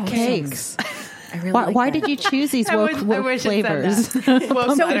woke cakes. I really Why, like why that. did you choose these I woke, wish- I woke wish it said flavors?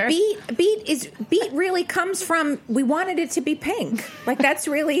 Woke So butter. beet really comes from, we wanted it to be pink. Like that's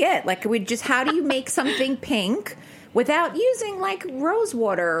really it. Like how do you make something pink without using like rose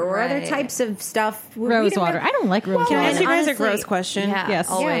water or other Right. types of stuff? We Rose didn't water. have- I don't like rose Can I water. ask you guys a honestly- gross question? Yeah, Yes.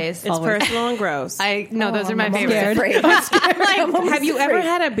 always. It's Always. personal and gross. Those are my I'm favorites. afraid. Have you ever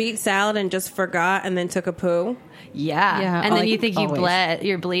had a beet salad and just forgot and then took a poo? Yeah. Yeah, And then like, you think always.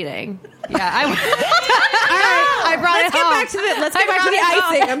 you're bleeding. Yeah. I brought Let's it get home. back to the let's I get back to brought the it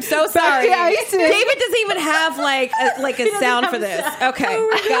home. icing. I'm so sorry. the icing. David doesn't even have like a sound for this. Okay,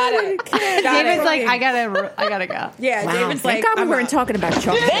 got it. Got David's it. like, I gotta go. Yeah, Wow. David's Thank like, God we I'm weren't out. talking about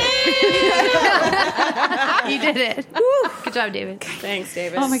chocolate. You did it. Good job, David. Thanks,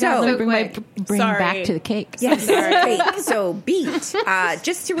 David. Oh my God, So let me bring my quick. brain Sorry. back to the cake. Yes. Cake. So beet,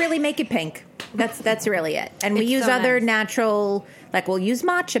 just to really make it pink. That's really it. And we It's use so other nice. natural, like we'll use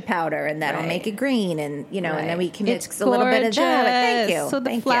matcha powder, and that'll Right. make it green, and and then we can mix It's a little bit of that. Thank gorgeous. you. So the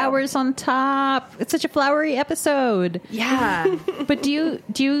Thank flowers on top. It's such a flowery episode. Yeah. But do you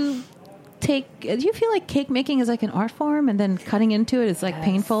feel like cake making is like an art form, and then cutting into it is like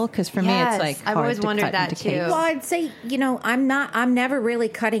painful? Because for me, Yes. it's like I've hard always to wondered cut that, into too. cakes. Well, I'd say I'm never really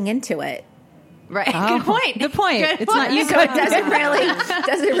cutting into it. Right. Oh, Good point. good point. Good It's not point. you So it doesn't really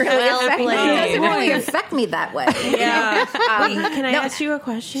Well affect me. played. It doesn't really affect me that way. Yeah. Can I No. ask you a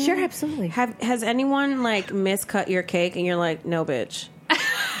question? Sure, absolutely. Has anyone like miscut your cake and you're like, no, bitch?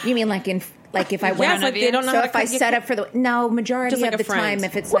 You mean like in Like if I Yes, went, like they don't know so how to if I cut- set up for the majority Just like of a the friend. time,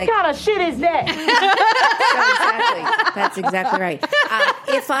 if it's What like kind of shit is that? exactly, that's exactly right.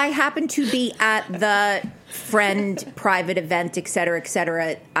 If I happen to be at the friend private event, et cetera,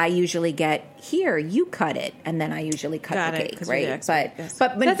 I usually get here. You cut it, and then I usually cut Got the it, cake, 'cause you're the right? expert, yes.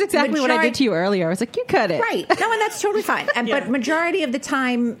 But That's exactly what I did to you earlier. I was like, you cut it. Right. No, and that's totally fine. And Yeah. but majority of the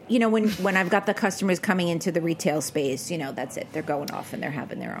time, when I've got the customers coming into the retail space, that's it. They're going off and they're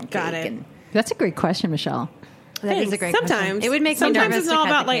having their own Got cake. it. And That's a great question, Michelle. That is a great Sometimes question. It would make me sometimes nervous it's to all cut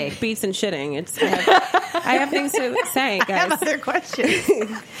about the like cake. beats and shitting. I have things to say, guys. Other questions.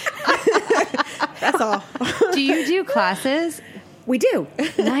 That's all. Do you do classes? we do.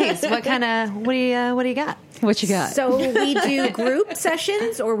 Nice. What do you got? What you got? So we do group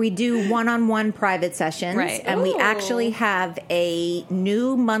sessions or we do one-on-one private sessions. Right. And we Ooh. actually have a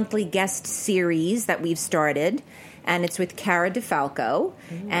new monthly guest series that we've started. And it's with Cara DeFalco.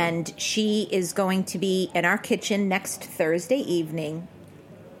 And she is going to be in our kitchen next Thursday evening.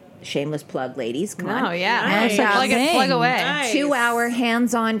 Shameless plug, ladies. Come on. Oh, yeah. Nice. Plug away. Nice. 2-hour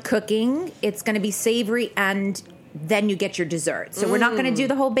hands-on cooking. It's going to be savory and then you get your dessert. So we're not going to do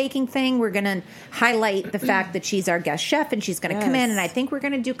the whole baking thing. We're going to highlight the fact that she's our guest chef and she's going to come in and I think we're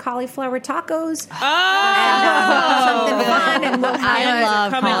going to do cauliflower tacos. Something fun and we'll I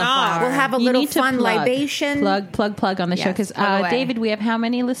love coming cauliflower. on. we'll have a You little need to fun plug. libation. Plug on the show. Yes, Because, plug away. David, we have how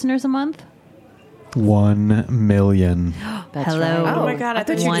many listeners a month? 1 million. That's Hello. right. Oh my god! I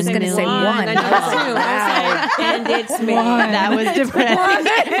thought you were One just going to say million. one. I know too. I was like, and it's me. That was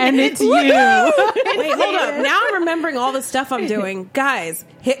depressing. And it's you. Wait, hold up. Now I'm remembering all the stuff I'm doing. Guys,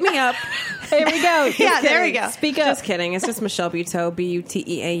 hit me up. Here we go. Yeah, there we go. Speak up. Just kidding. It's just Michelle Buteau,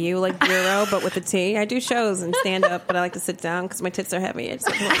 Buteau, like bureau, but with a T. I do shows and stand up, but I like to sit down because my tits are heavy. I just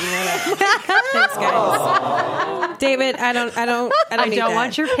want you to know that. Thanks, guys. David, I don't need that.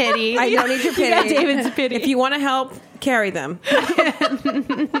 want your pity. I don't need your pity. got David's pity. If you want to help, carry them.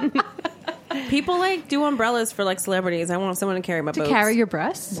 People like do umbrellas for like celebrities. I want someone to carry my boobs. Carry your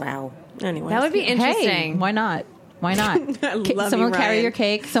breasts? Wow. Anyway, That would be Hey, interesting. why not? Why not? I love Someone you, carry Ryan. your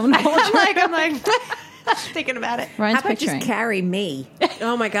cake. Someone hold your I'm like thinking about it. Ryan's How about picturing. just carry me?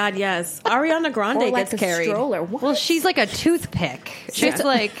 Oh my God, yes. Ariana Grande Or like gets a carried. stroller. What? Well, she's like a toothpick. She's Yeah.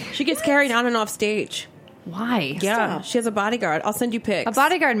 like, She gets carried on and off stage. why? Yeah, she has a bodyguard. I'll send you pics. A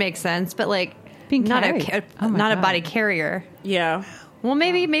bodyguard makes sense, but like Being not carried. Oh my not a God. body carrier. Yeah. Well,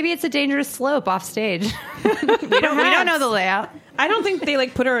 maybe it's a dangerous slope off stage. we don't know the layout. I don't think they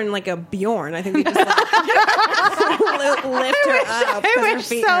like put her in like a Bjorn. I think they just like, lift her up. 'cause her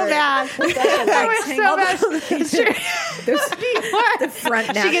feet hurt. bad. The front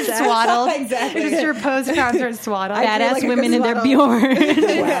She gets knapsack. swaddled. Exactly. Just her post concert swaddled. Badass like a women in their swaddle.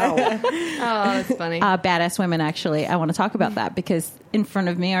 Bjorn. Wow. Oh, that's funny. Badass women, actually. I want to talk about that because in front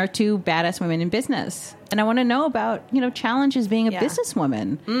of me are two badass women in business. And I want to know about, challenges being a Yeah.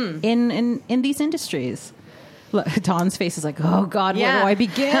 businesswoman in these industries. Look, Dawn's face is like, oh God, where do I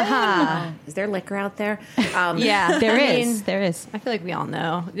begin? Is there liquor out there? Yeah, There I is. mean, There is. I feel like we all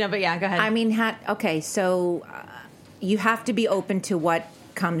know. Yeah, but yeah, go ahead. I mean, okay, so you have to be open to what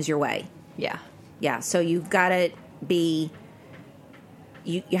comes your way. yeah. Yeah, so you've got to be.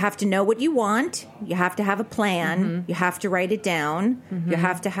 You have to know what you want. You have to have a plan. You have to write it down. You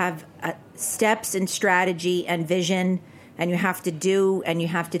have to have steps and strategy and vision, and you have to do and you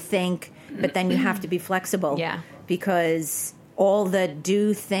have to think. But then you have to be flexible. Yeah. Because all the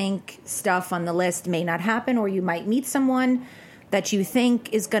do think stuff on the list may not happen, or you might meet someone that you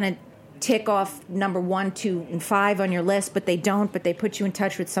think is going to tick off number 1, 2, and 5 on your list, but they don't, but they put you in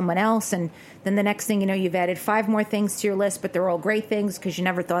touch with someone else. And then the next thing you know, you've added 5 more things to your list, but they're all great things because you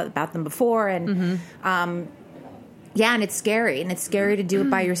never thought about them before. And, yeah, and it's scary. And it's scary to do it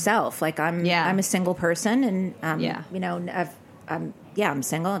by yourself. Like I'm a single person and, I'm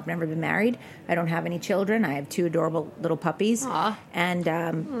single. I've never been married. I don't have any children. I have 2 adorable little puppies. Aw. And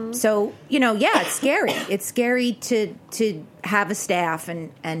so, it's scary. It's scary to have a staff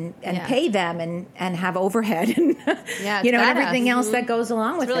and pay them and have overhead and Yeah, and it's everything badass. else that goes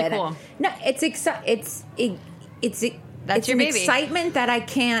along with really it. cool. No, it's That's your an baby. excitement that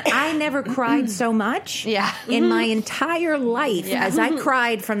I never cried so much Yeah. in my entire life Yeah. as I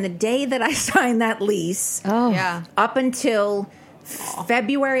cried from the day that I signed that lease Yeah. up until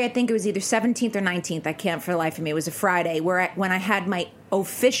February. I think it was either 17th or 19th. I can't for the life of me. It was a Friday when I had my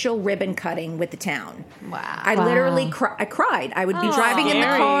official ribbon cutting with the town. Wow. I literally I cried. I would be driving in the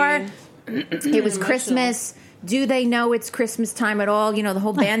Scary. car. It was Christmas. do they know it's Christmas time at all? You know, the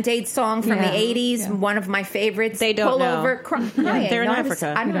whole Band-Aid song from the 80s, one of my favorites. They don't pull know. over, crying. They're in No,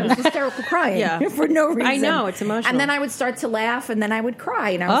 Africa. I know, it was hysterical crying for no reason. I know, it's emotional. And then I would start to laugh, and then I would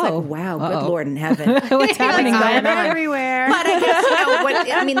cry, and I was like, wow, good Lord in heaven. What's happening Like, going on? everywhere. But I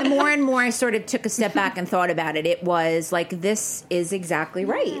guess, the more and more I sort of took a step back and thought about it, it was like, this is exactly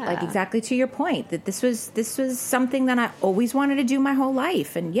right. Like, exactly to your point, that this was something that I always wanted to do my whole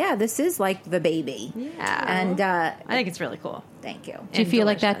life. And this is like the baby. Yeah. And I think it's really cool. thank you. Do you feel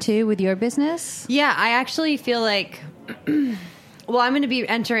like that too with your business? Yeah, I actually feel like, well, I'm going to be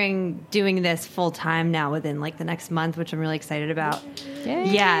doing this full time now within like the next month, which I'm really excited about. Yay.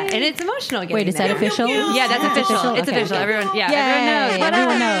 Yeah, and it's emotional. Wait, is that official? Yeah, that's official. It's Okay. official. Everyone, Yay. everyone knows.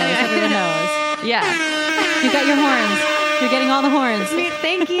 Everyone knows. Everyone knows. Yeah. You got your horns. You're getting all the horns.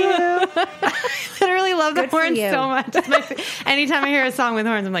 Thank you. I literally love the Good for horns you. so much. Anytime I hear a song with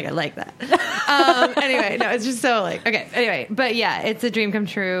horns, I'm like, I like that. Anyway, no, it's just so like, okay. Anyway, but yeah, it's a dream come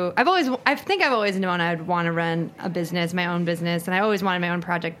true. I think I've always known I'd want to run a business, my own business, and I always wanted my own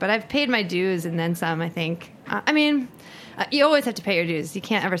project, but I've paid my dues and then some, I think. You always have to pay your dues. You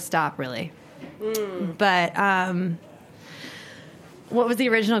can't ever stop, really. But, what was the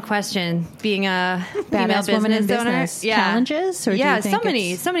original question? Being a Badass female woman in business owner? business. Challenges? Or do you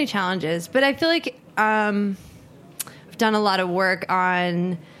think so many challenges. But I feel like I've done a lot of work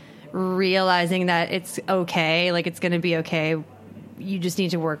on realizing that it's okay. Like, it's going to be okay. You just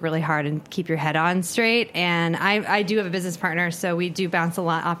need to work really hard and keep your head on straight. And I do have a business partner, so we do bounce a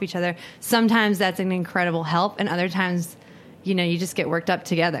lot off each other. Sometimes that's an incredible help, and other times, you just get worked up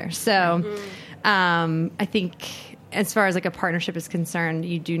together. So I think as far as like a partnership is concerned,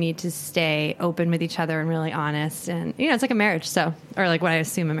 you do need to stay open with each other and really honest. And, it's like a marriage. So, or like what I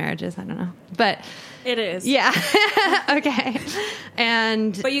assume a marriage is. I don't know. But It is. yeah. Okay.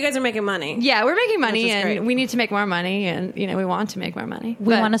 But you guys are making money. Yeah, we're making money, Which is great. and we need to make more money, and, we want to make more money.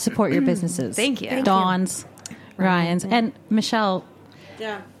 We But- want to support your businesses. Thank you. Dawn's, Ryan's, and Michelle.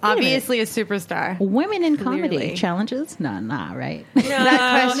 Yeah. Obviously a superstar. Women in comedy Clearly. challenges? Nah, right? No,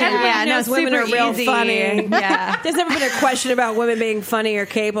 That question, everybody knows women super are real easy. funny. Yeah. There's never been a question about women being funny or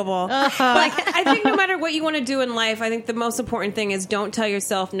capable. Like, I think no matter what you want to do in life, I think the most important thing is don't tell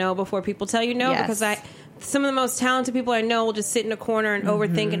yourself no before people tell you no. Yes. Because some of the most talented people I know will just sit in a corner and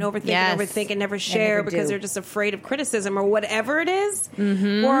overthink and overthink Yes. and overthink and never share never because do. they're just afraid of criticism or whatever it is,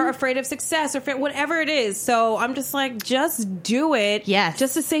 or afraid of success or whatever it is. So I'm just like, just do it. Yes.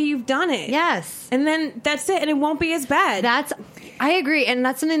 Just to say you've done it. Yes. And then that's it, and it won't be as bad. I agree, and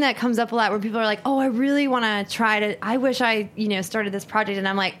that's something that comes up a lot where people are like, "Oh, I really want to try to. I wish I, started this project." And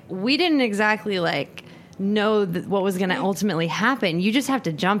I'm like, "We didn't exactly know what was going to ultimately happen. You just have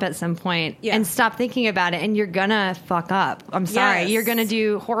to jump at some point and stop thinking about it, and you're gonna fuck up. I'm sorry, Yes. you're gonna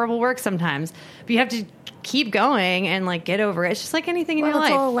do horrible work sometimes, but you have to keep going and get over it. It's just like anything in your Well,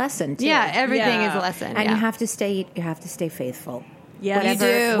 life. it's all a lesson, too. Yeah, everything Yeah. is a lesson, And yeah. you have to stay faithful. Yes. You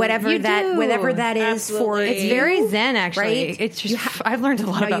do. Whatever You that do. whatever that is for Absolutely. It's very zen, actually. Right? It's just I've learned a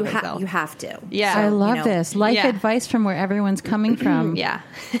lot about myself. you have to. Yeah. I love you know, this. Life yeah. advice from where everyone's coming from. Yeah.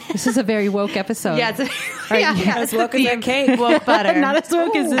 This is a very woke episode. Yeah, As woke as that cake. Woke butter. Not as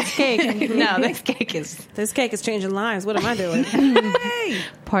woke as this cake. No, this cake is. This cake is changing lives. What am I doing?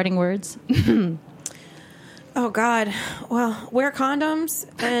 Parting words. Oh God. Well, wear condoms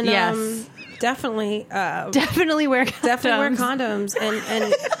and Yes. definitely Definitely wear condoms. definitely wear condoms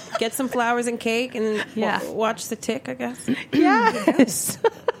and get some flowers and cake and Yeah. watch the tick, I guess. Yes.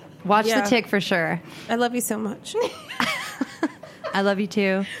 Watch Yeah. the tick for sure. I love you so much. I love you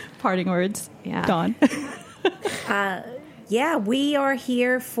too. Parting words. Yeah. Dawn. Yeah, we are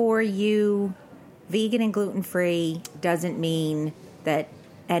here for you. Vegan and gluten free doesn't mean that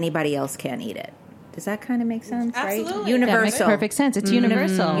anybody else can't eat it. Does that kind of make sense? Absolutely. Right? That Universal. makes perfect sense. It's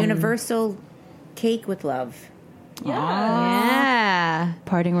universal. Universal cake with love. Yeah.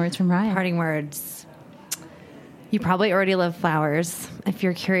 Parting words from Ryan. Parting words. You probably already love flowers. If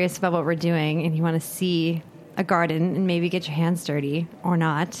you're curious about what we're doing and you want to see a garden and maybe get your hands dirty or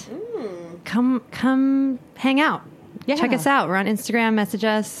not, come hang out. Yeah. Check us out. We're on Instagram. Message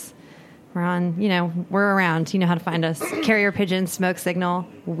us. We're on, we're around. You know how to find us. Carrier pigeon, smoke signal.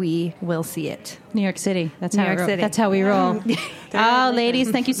 We will see it. New York City. That's New how York City. That's how we roll. Oh, ladies,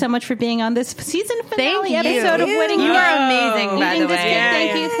 thank you so much for being on this season finale Thank you. episode of Wedding You Love. are amazing, by Eating the this way.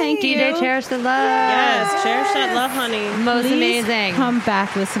 cake. Thank you. DJ Cherish the Love. Yes, cherish that love, honey. Most Please amazing. come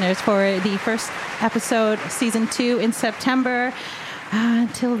back, listeners, for the first episode, season 2 in September.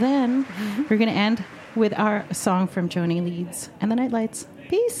 Until then, we're going to end with our song from Joni Leeds and the Nightlights.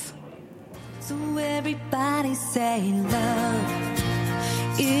 Peace. So everybody say love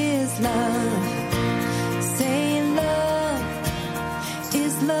is love. Say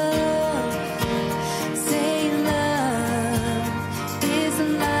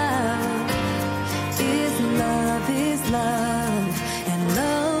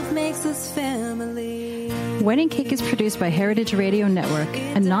Wedding Cake is produced by Heritage Radio Network,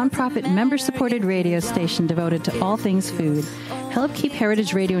 a nonprofit member-supported radio station devoted to all things food. Help keep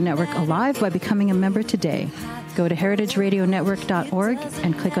Heritage Radio Network alive by becoming a member today. Go to heritageradionetwork.org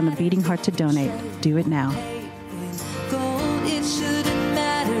and click on the beating heart to donate. Do it now. It shouldn't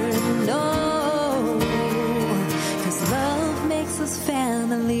matter, no, 'cause love makes us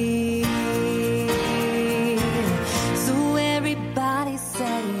family. So everybody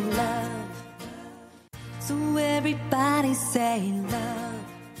say love. So everybody say love.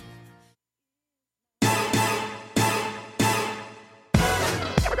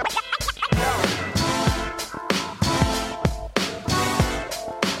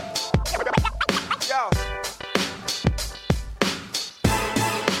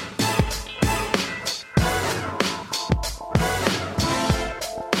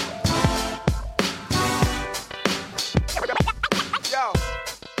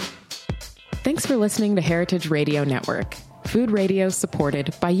 Thanks for listening to Heritage Radio Network, food radio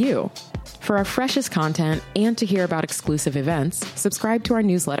supported by you. For our freshest content and to hear about exclusive events, subscribe to our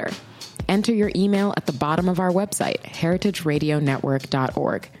newsletter. Enter your email at the bottom of our website,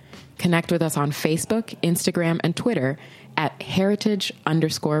 heritageradionetwork.org. Connect with us on Facebook, Instagram, and Twitter at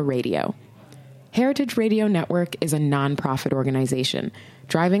heritage_radio. Heritage Radio Network is a nonprofit organization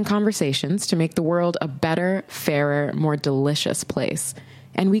driving conversations to make the world a better, fairer, more delicious place.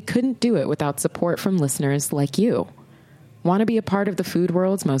 And we couldn't do it without support from listeners like you. Want to be a part of the food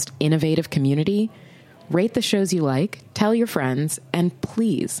world's most innovative community? Rate the shows you like, tell your friends, and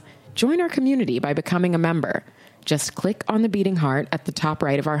please join our community by becoming a member. Just click on the beating heart at the top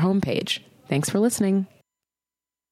right of our homepage. Thanks for listening.